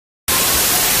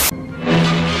Hey,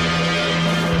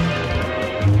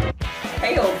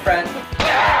 old friend.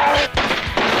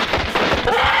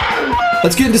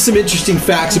 Let's get into some interesting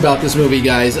facts about this movie,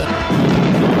 guys. No,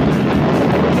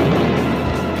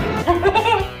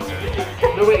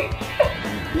 wait.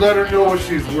 Let her know what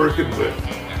she's working with.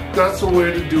 That's the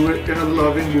way to do it in a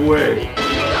loving way.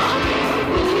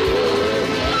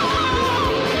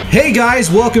 Hey guys,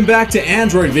 welcome back to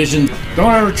Androidvision.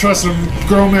 Don't ever trust a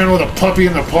grown man with a puppy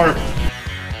in the park.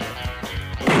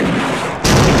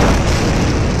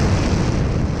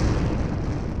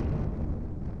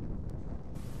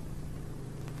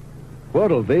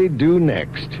 What'll they do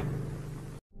next?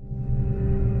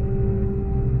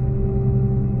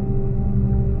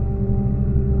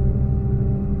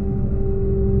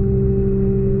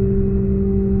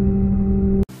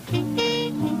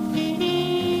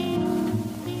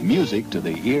 Music to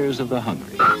the ears of the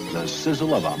hungry. The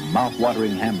sizzle of a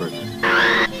mouth-watering hamburger.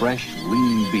 Fresh,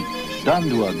 lean beef, done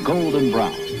to a golden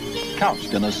brown.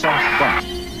 Couched in a soft bun.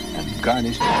 And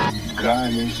garnished to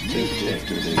the ears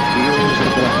of the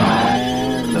hungry.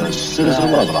 The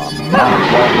sizzle of a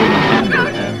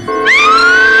mouth-watering hamburger.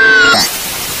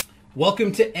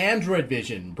 Welcome to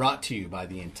Androidvision, brought to you by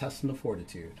the Intestinal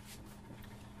Fortitude.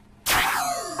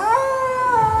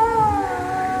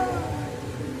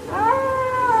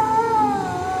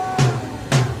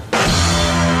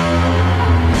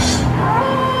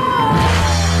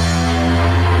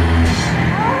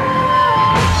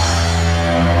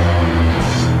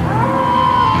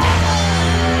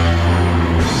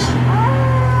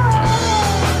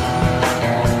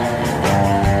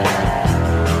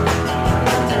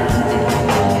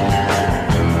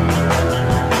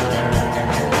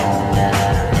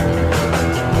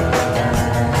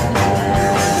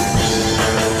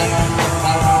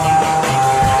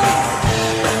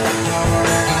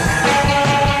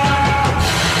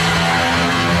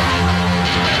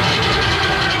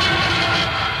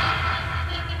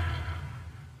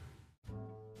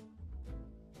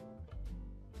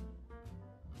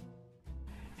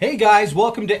 Hey guys,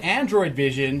 welcome to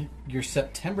Androidvision, your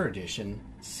September edition,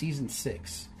 Season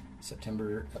 6,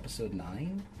 September Episode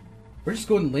 9. We're just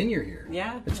going linear here.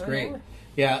 Yeah. It's great.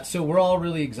 Yeah, so we're all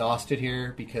really exhausted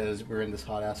here because we're in this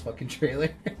hot-ass fucking trailer.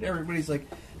 And everybody's like,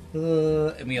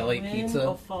 and we all ate pizza.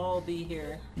 Will fall be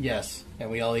here. Yes, and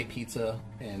we all ate pizza,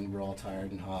 and we're all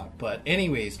tired and hot. But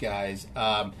anyways, guys,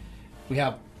 we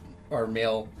have our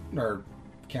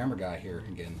camera guy here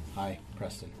again. Hi,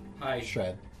 Preston. Hi.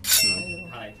 Shred.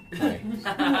 Hi.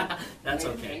 Hi. That's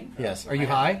okay. Yes. Are you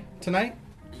high tonight?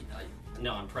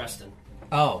 No, I'm Preston.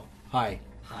 Oh, hi.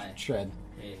 Hi. Shred.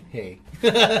 Hey.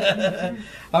 Hey.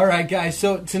 All right, guys.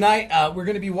 So tonight we're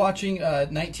going to be watching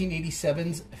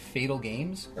 1987's Fatal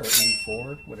Games, or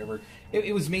 84, whatever.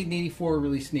 It was made in 84,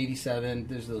 released in 87.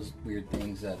 There's those weird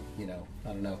things that, I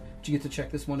don't know. Did you get to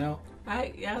check this one out?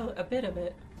 Yeah, a bit of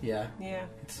it. Yeah? Yeah.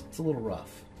 It's a little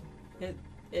rough.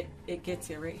 It gets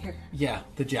you right here. Yeah,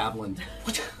 the javelin.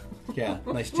 Yeah,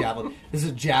 nice javelin. This is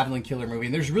a javelin killer movie,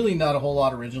 and there's really not a whole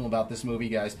lot original about this movie,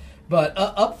 guys. But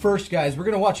up first, guys, we're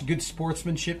going to watch a good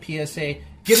sportsmanship PSA.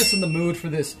 Get us in the mood for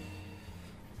this.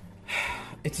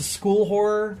 It's a school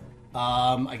horror.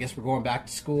 I guess we're going back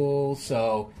to school,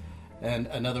 so... And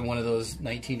another one of those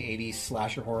 1980s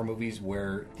slasher horror movies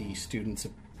where the students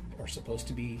are supposed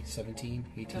to be 17,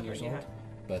 18 years old.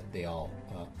 But they all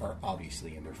are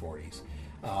obviously in their 40s.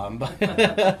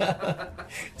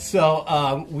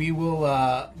 So we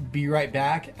will be right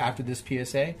back after this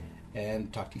PSA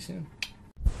and talk to you soon.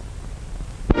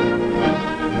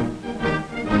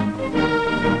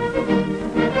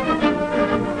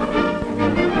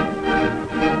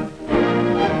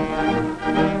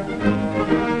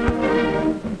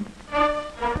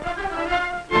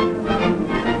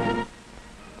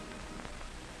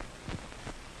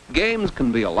 Games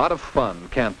can be a lot of fun,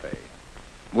 can't they?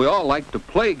 We all like to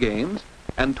play games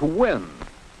and to win.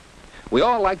 We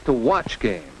all like to watch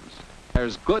games.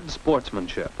 There's good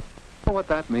sportsmanship. You know what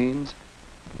that means?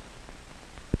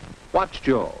 Watch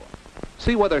Joe.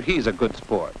 See whether he's a good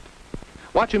sport.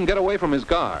 Watch him get away from his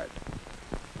guard.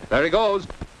 There he goes.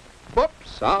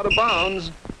 Whoops, out of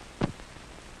bounds.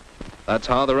 That's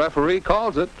how the referee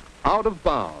calls it, out of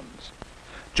bounds.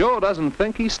 Joe doesn't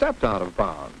think he stepped out of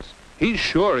bounds. He's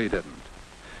sure he didn't.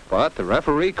 But the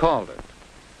referee called it.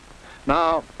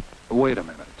 Now, wait a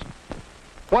minute.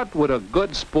 What would a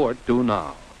good sport do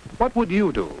now? What would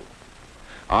you do?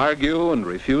 Argue and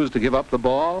refuse to give up the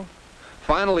ball?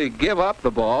 Finally give up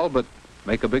the ball, but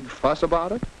make a big fuss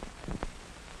about it?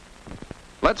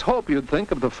 Let's hope you'd think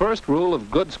of the first rule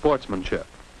of good sportsmanship.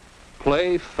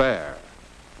 Play fair.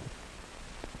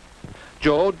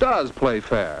 Joe does play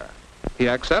fair. He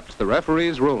accepts the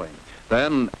referee's ruling.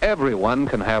 Then everyone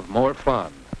can have more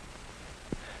fun.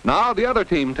 Now the other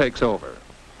team takes over.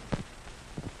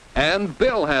 And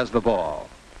Bill has the ball.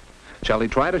 Shall he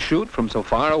try to shoot from so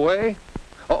far away?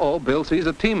 Uh-oh, Bill sees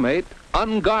a teammate.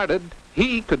 Unguarded,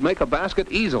 he could make a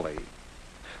basket easily.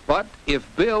 But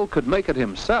if Bill could make it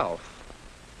himself,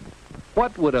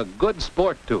 what would a good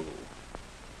sport do?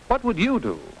 What would you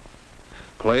do?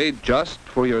 Play just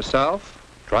for yourself?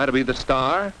 Try to be the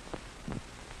star?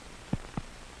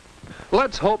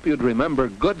 Let's hope you'd remember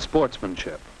good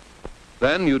sportsmanship.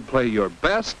 Then you'd play your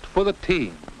best for the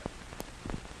team.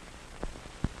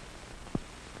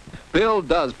 Bill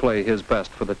does play his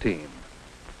best for the team.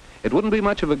 It wouldn't be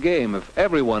much of a game if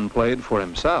everyone played for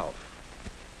himself.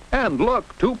 And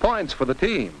look, 2 points for the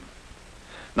team.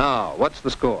 Now, what's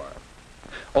the score?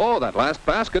 Oh, that last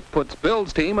basket puts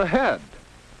Bill's team ahead.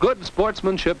 Good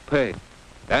sportsmanship paid.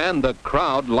 And the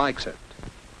crowd likes it.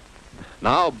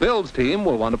 Now, Bill's team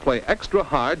will want to play extra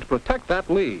hard to protect that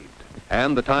lead.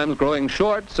 And the time's growing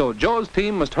short, so Joe's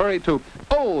team must hurry to...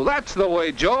 Oh, that's the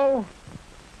way, Joe!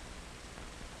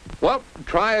 Well,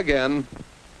 try again.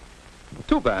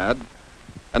 Too bad.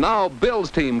 And now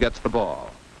Bill's team gets the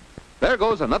ball. There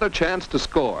goes another chance to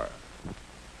score.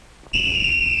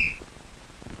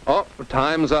 Oh,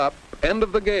 time's up. End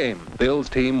of the game. Bill's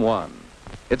team won.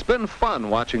 It's been fun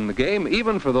watching the game,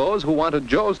 even for those who wanted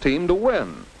Joe's team to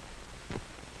win.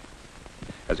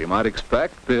 As you might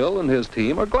expect, Bill and his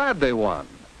team are glad they won.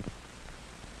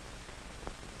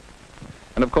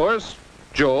 And of course,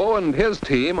 Joe and his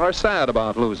team are sad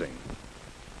about losing.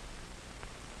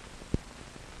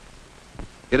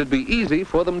 It'd be easy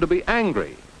for them to be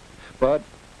angry, but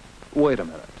wait a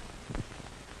minute.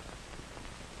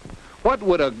 What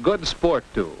would a good sport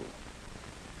do?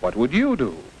 What would you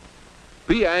do?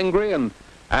 Be angry and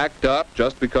act up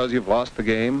just because you've lost the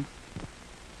game?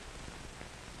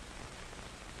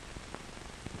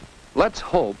 Let's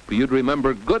hope you'd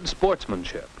remember good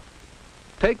sportsmanship.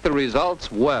 Take the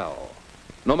results well,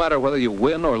 no matter whether you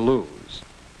win or lose.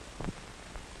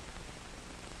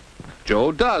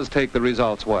 Joe does take the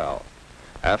results well.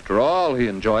 After all, he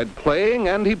enjoyed playing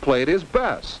and he played his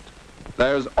best.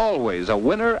 There's always a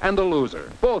winner and a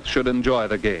loser. Both should enjoy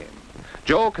the game.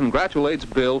 Joe congratulates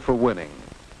Bill for winning.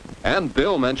 And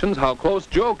Bill mentions how close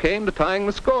Joe came to tying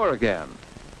the score again.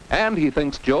 And he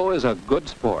thinks Joe is a good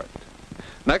sport.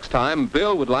 Next time,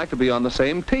 Bill would like to be on the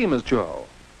same team as Joe.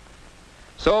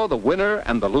 So the winner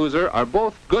and the loser are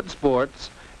both good sports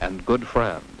and good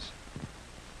friends.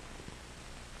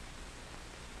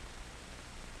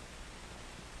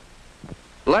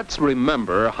 Let's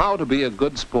remember how to be a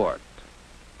good sport.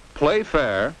 Play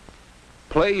fair,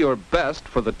 play your best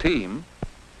for the team,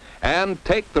 and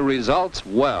take the results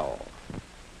well.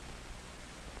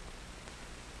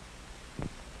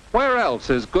 Where else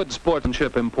is good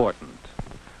sportsmanship important?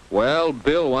 Well,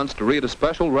 Bill wants to read a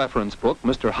special reference book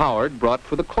Mr. Howard brought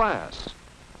for the class.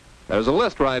 There's a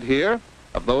list right here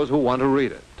of those who want to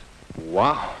read it.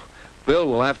 Wow, Bill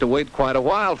will have to wait quite a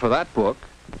while for that book.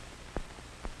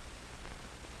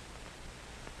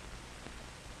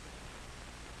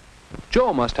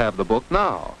 Joe must have the book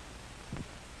now.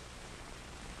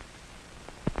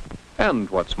 And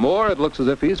what's more, it looks as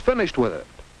if he's finished with it.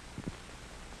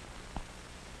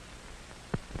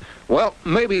 Well,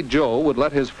 maybe Joe would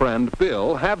let his friend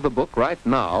Bill have the book right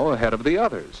now ahead of the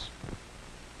others.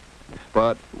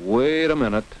 But wait a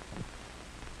minute.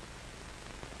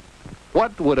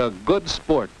 What would a good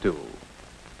sport do?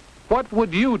 What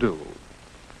would you do?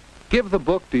 Give the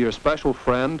book to your special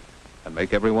friend and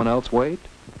make everyone else wait?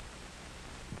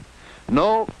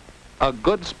 No, a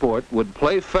good sport would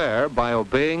play fair by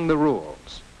obeying the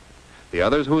rules. The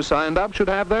others who signed up should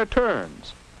have their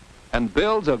turns. And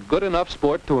Bill's a good enough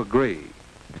sport to agree.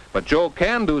 But Joe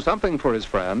can do something for his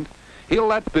friend. He'll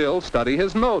let Bill study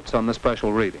his notes on the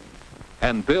special reading.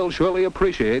 And Bill surely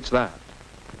appreciates that.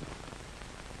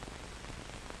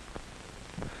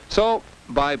 So,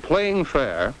 by playing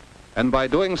fair, and by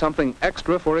doing something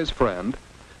extra for his friend,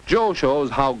 Joe shows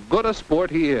how good a sport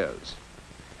he is.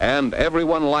 And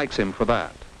everyone likes him for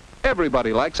that.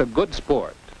 Everybody likes a good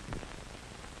sport.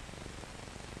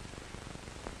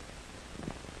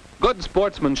 Good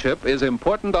sportsmanship is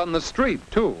important on the street,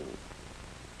 too.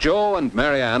 Joe and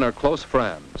Marianne are close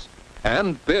friends,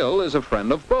 and Bill is a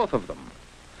friend of both of them.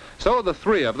 So the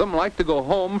three of them like to go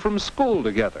home from school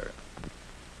together.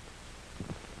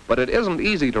 But it isn't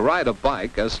easy to ride a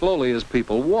bike as slowly as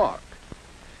people walk.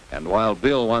 And while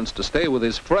Bill wants to stay with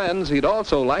his friends, he'd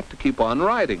also like to keep on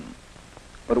riding.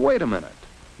 But wait a minute.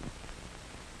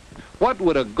 What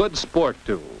would a good sport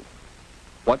do?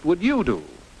 What would you do?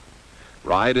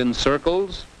 Ride in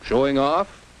circles, showing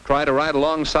off, try to ride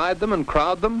alongside them and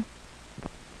crowd them?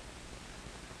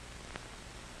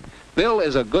 Bill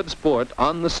is a good sport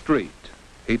on the street.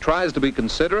 He tries to be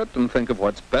considerate and think of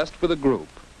what's best for the group.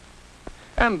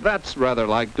 And that's rather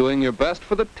like doing your best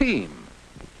for the team.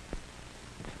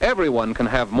 Everyone can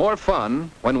have more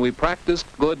fun when we practice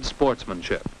good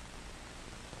sportsmanship.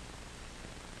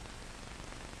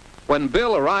 When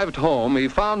Bill arrived home, he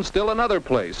found still another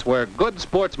place where good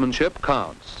sportsmanship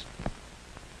counts.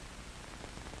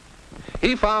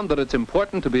 He found that it's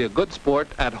important to be a good sport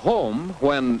at home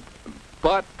when...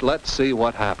 But let's see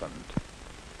what happened.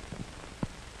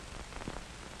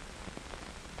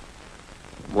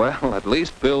 Well, at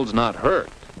least Bill's not hurt.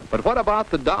 But what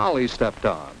about the doll he stepped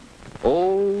on?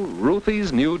 Oh,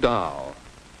 Ruthie's new doll.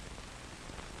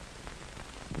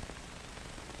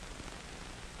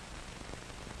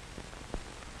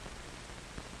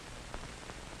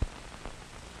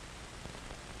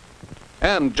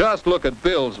 And just look at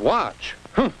Bill's watch.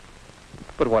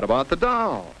 But what about the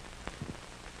doll?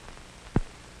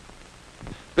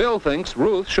 Bill thinks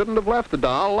Ruth shouldn't have left the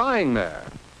doll lying there.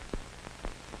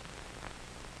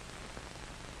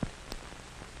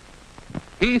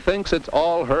 He thinks it's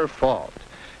all her fault.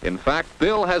 In fact,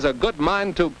 Bill has a good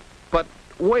mind to... But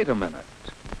wait a minute.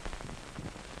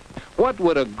 What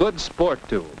would a good sport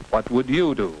do? What would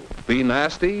you do? Be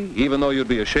nasty, even though you'd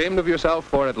be ashamed of yourself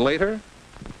for it later?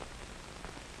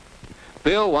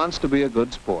 Bill wants to be a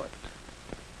good sport.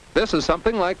 This is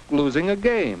something like losing a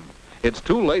game. It's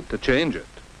too late to change it.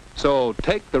 So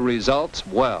take the results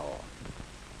well.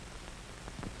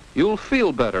 You'll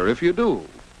feel better if you do.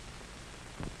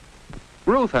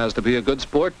 Ruth has to be a good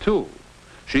sport, too.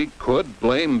 She could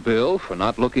blame Bill for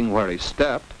not looking where he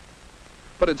stepped,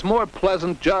 but it's more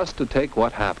pleasant just to take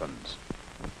what happens.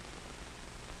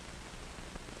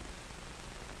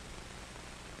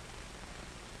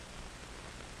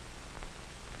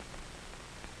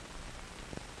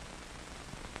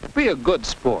 Be a good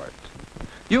sport.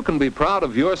 You can be proud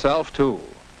of yourself, too.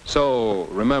 So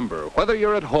remember, whether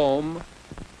you're at home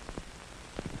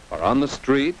or on the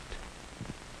street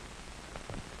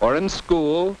or in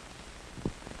school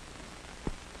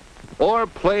or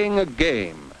playing a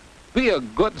game, be a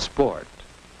good sport.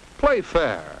 Play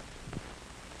fair.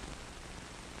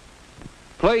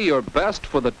 Play your best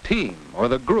for the team or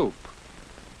the group.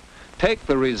 Take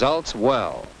the results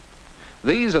well.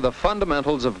 These are the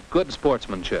fundamentals of good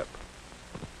sportsmanship.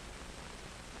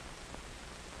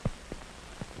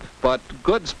 But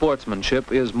good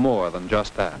sportsmanship is more than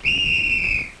just that.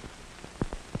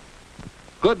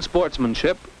 Good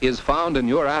sportsmanship is found in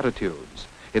your attitudes,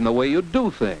 in the way you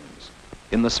do things,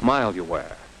 in the smile you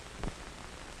wear.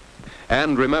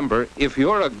 And remember, if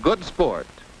you're a good sport,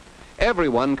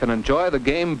 everyone can enjoy the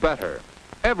game better.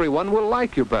 Everyone will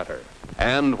like you better.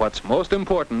 And what's most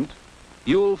important,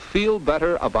 you'll feel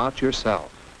better about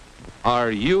yourself.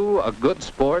 Are you a good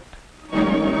sport?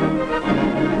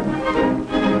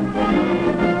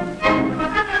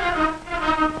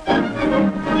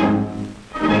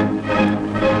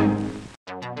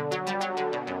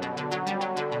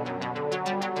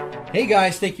 Hey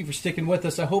guys, thank you for sticking with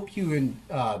us. I hope you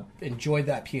enjoyed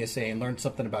that PSA and learned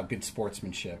something about good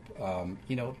sportsmanship.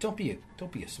 You know, don't be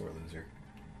a sore loser.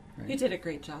 Right? You did a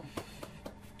great job.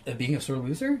 Being a sore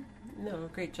loser? No,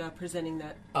 great job presenting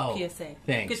that PSA.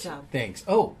 Thanks. Good job. Thanks.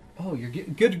 Oh, you're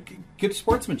good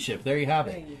sportsmanship. There you have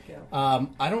it. There you go.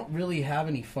 I don't really have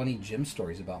any funny gym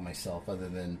stories about myself other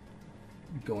than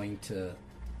going to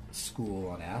school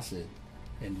on acid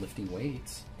and lifting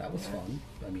weights. That was fun.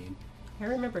 I mean, I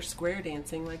remember square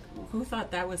dancing. Like, who thought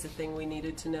that was a thing we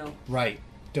needed to know? Right.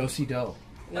 Do-si-do.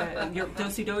 Yeah,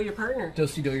 do-si-do your partner.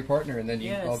 Do-si-do your partner, and then you...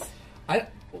 Yes.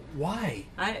 Why?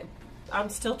 I'm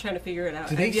still trying to figure it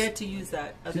out. I've yet to use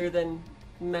that other than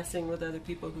messing with other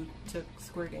people who took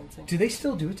square dancing. Do they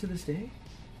still do it to this day?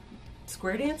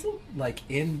 Square dancing? Like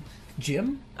in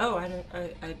gym? Oh,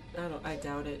 I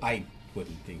doubt it. I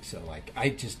wouldn't think so. Like, I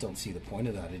just don't see the point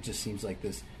of that. It just seems like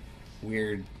this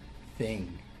weird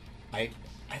thing. I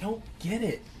don't get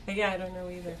it. Yeah, I don't know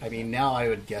either. I mean, now I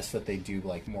would guess that they do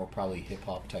like more probably hip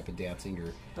hop type of dancing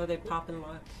or they pop and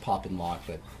lock. Pop and lock,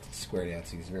 but square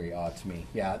dancing is very odd to me.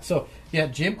 Yeah. So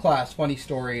gym class. Funny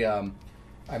story.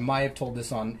 I might have told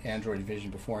this on Androidvision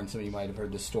before, and some of you might have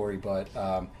heard this story. But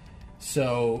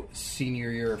so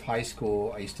senior year of high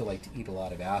school, I used to like to eat a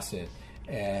lot of acid,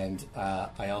 and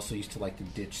I also used to like to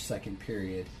ditch second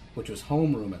period, which was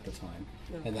homeroom at the time,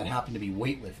 and that happened to be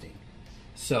weightlifting.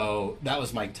 So that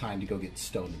was my time to go get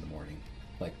stoned in the morning.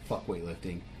 Like, fuck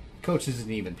weightlifting. Coaches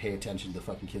didn't even pay attention to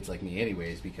fucking kids like me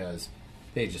anyways, because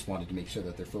they just wanted to make sure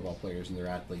that their football players and their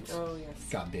athletes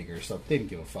got bigger, so they didn't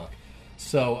give a fuck.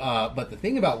 So, but the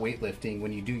thing about weightlifting,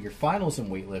 when you do your finals in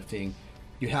weightlifting,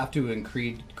 you have to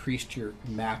increase your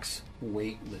max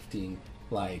weightlifting,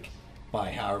 like,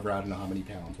 by however, I don't know how many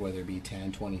pounds, whether it be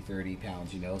 10, 20, 30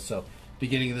 pounds, you know. So,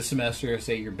 beginning of the semester,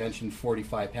 say you're benching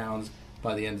 45 pounds.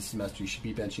 By the end of the semester, you should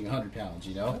be benching 100 pounds,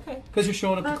 you know? Okay. Because you're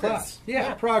showing up to class.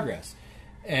 Yeah, progress.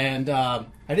 And I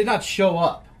did not show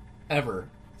up, ever.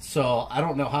 So I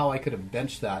don't know how I could have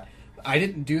benched that. I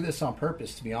didn't do this on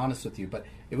purpose, to be honest with you. But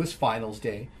it was finals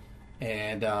day,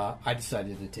 and I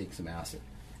decided to take some acid.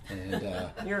 And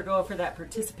you were going for that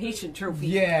participation trophy.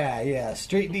 Yeah,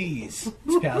 straight D's.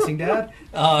 It's passing, Dad.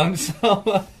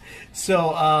 Yeah,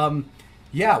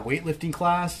 weightlifting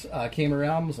class came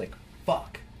around. I was like,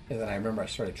 fuck. And then I remember I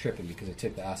started tripping because I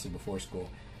took the acid before school.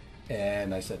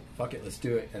 And I said, fuck it, let's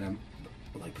do it. And I'm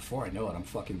like, before I know it, I'm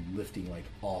fucking lifting like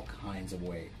all kinds of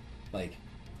weight. Like,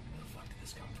 where the fuck did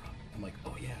this come from? I'm like,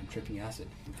 oh yeah, I'm tripping acid.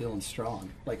 I'm feeling strong.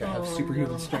 Like I have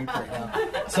superhuman strength right now.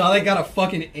 So I got a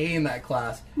fucking A in that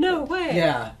class. No way.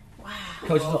 Yeah. Wow.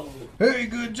 Coach was like, hey,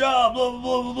 good job, blah, blah,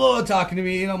 blah, blah, blah, talking to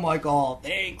me. And I'm like, oh,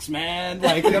 thanks, man.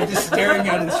 Like, I'm just staring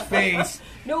at his face.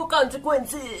 No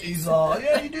consequences. He's all,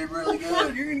 yeah, you did really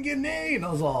good. You're going to get an A. And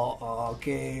I was all, oh,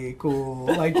 okay, cool.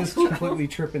 Like, just completely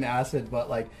tripping acid.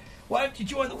 But, like, why didn't you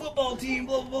join the football team?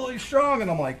 Blah, blah, blah, you're strong. And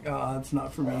I'm like, oh, it's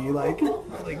not for me. Like,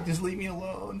 just leave me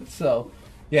alone. So,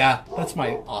 yeah, that's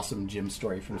my awesome gym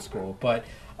story from school. But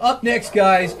up next,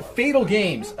 guys, Fatal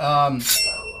Games.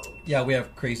 Yeah, we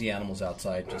have crazy animals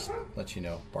outside, just to let you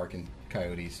know, barking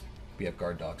coyotes. We have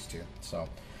guard dogs, too. So,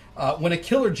 when a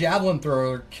killer javelin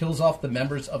thrower kills off the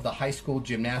members of the high school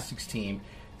gymnastics team,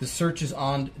 the search is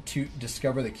on to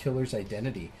discover the killer's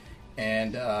identity.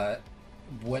 And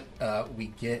what we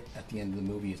get at the end of the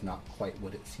movie is not quite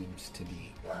what it seems to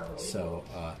be. So,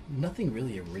 nothing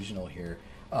really original here.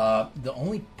 The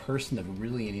only person of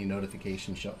really any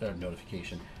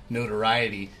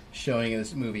notoriety showing in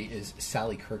this movie is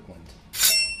Sally Kirkland.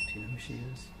 Do you know who she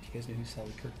is? Do you guys know who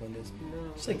Sally Kirkland is?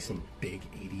 No. She's like some big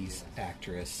 80s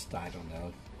actress. I don't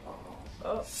know.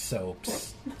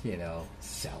 Soaps, you know,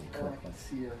 Sally Kirkland. I can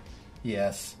see her.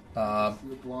 Yes. See her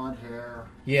blonde hair.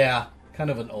 Yeah, kind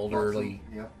of an elderly,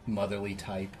 Yep. motherly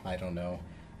type. I don't know.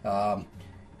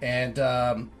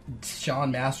 And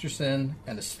Sean Masterson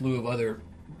and a slew of other,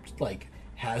 like,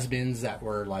 has-beens that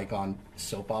were, like, on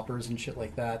soap operas and shit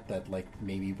like that like,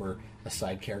 maybe were a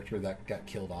side character that got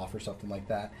killed off or something like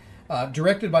that.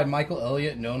 Directed by Michael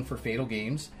Elliott, known for Fatal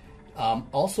Games.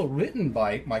 Also written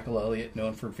by Michael Elliott,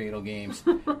 known for Fatal Games.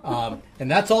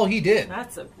 And that's all he did.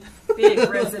 That's a big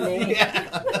resume.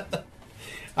 Yeah.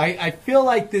 I feel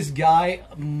like this guy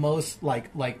most,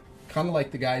 like kind of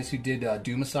like the guys who did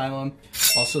Doom Asylum.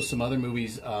 Also some other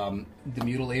movies, The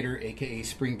Mutilator, a.k.a.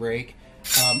 Spring Break.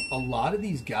 A lot of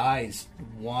these guys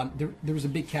there was a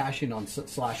big cash in on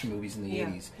slasher movies in the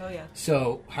 80s. Oh, yeah.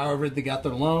 So, however they got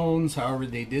their loans, however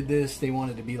they did this, they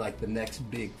wanted to be like the next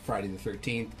big Friday the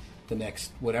 13th, the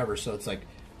next whatever. So it's like,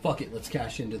 fuck it, let's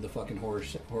cash into the fucking horror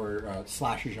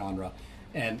slasher genre.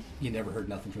 And you never heard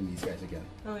nothing from these guys again.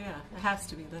 Oh, yeah. It has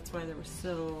to be. That's why there were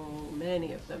so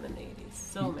many of them in the 80s.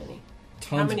 So many.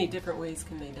 Tons How many different ways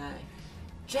can they die?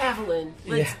 Javelin.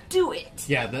 Let's do it.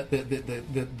 Yeah,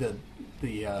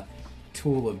 the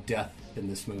tool of death in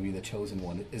this movie, the chosen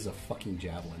one, is a fucking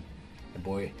javelin. And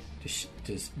boy,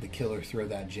 does the killer throw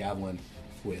that javelin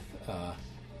with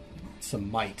some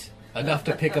might. Enough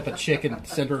to pick up a chick and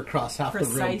send her across half the room.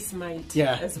 Precise might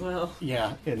as well.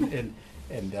 Yeah, and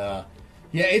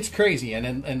yeah, it's crazy.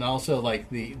 And also, like,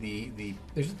 the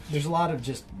there's a lot of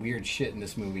just weird shit in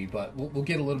this movie, but we'll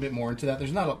get a little bit more into that.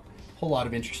 There's not a whole lot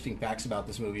of interesting facts about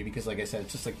this movie because, like I said,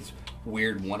 it's just like this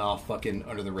weird one-off fucking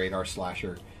under-the-radar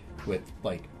slasher with,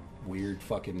 like, weird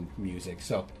fucking music.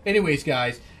 So, anyways,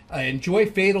 guys, enjoy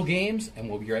Fatal Games, and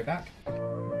we'll be right back.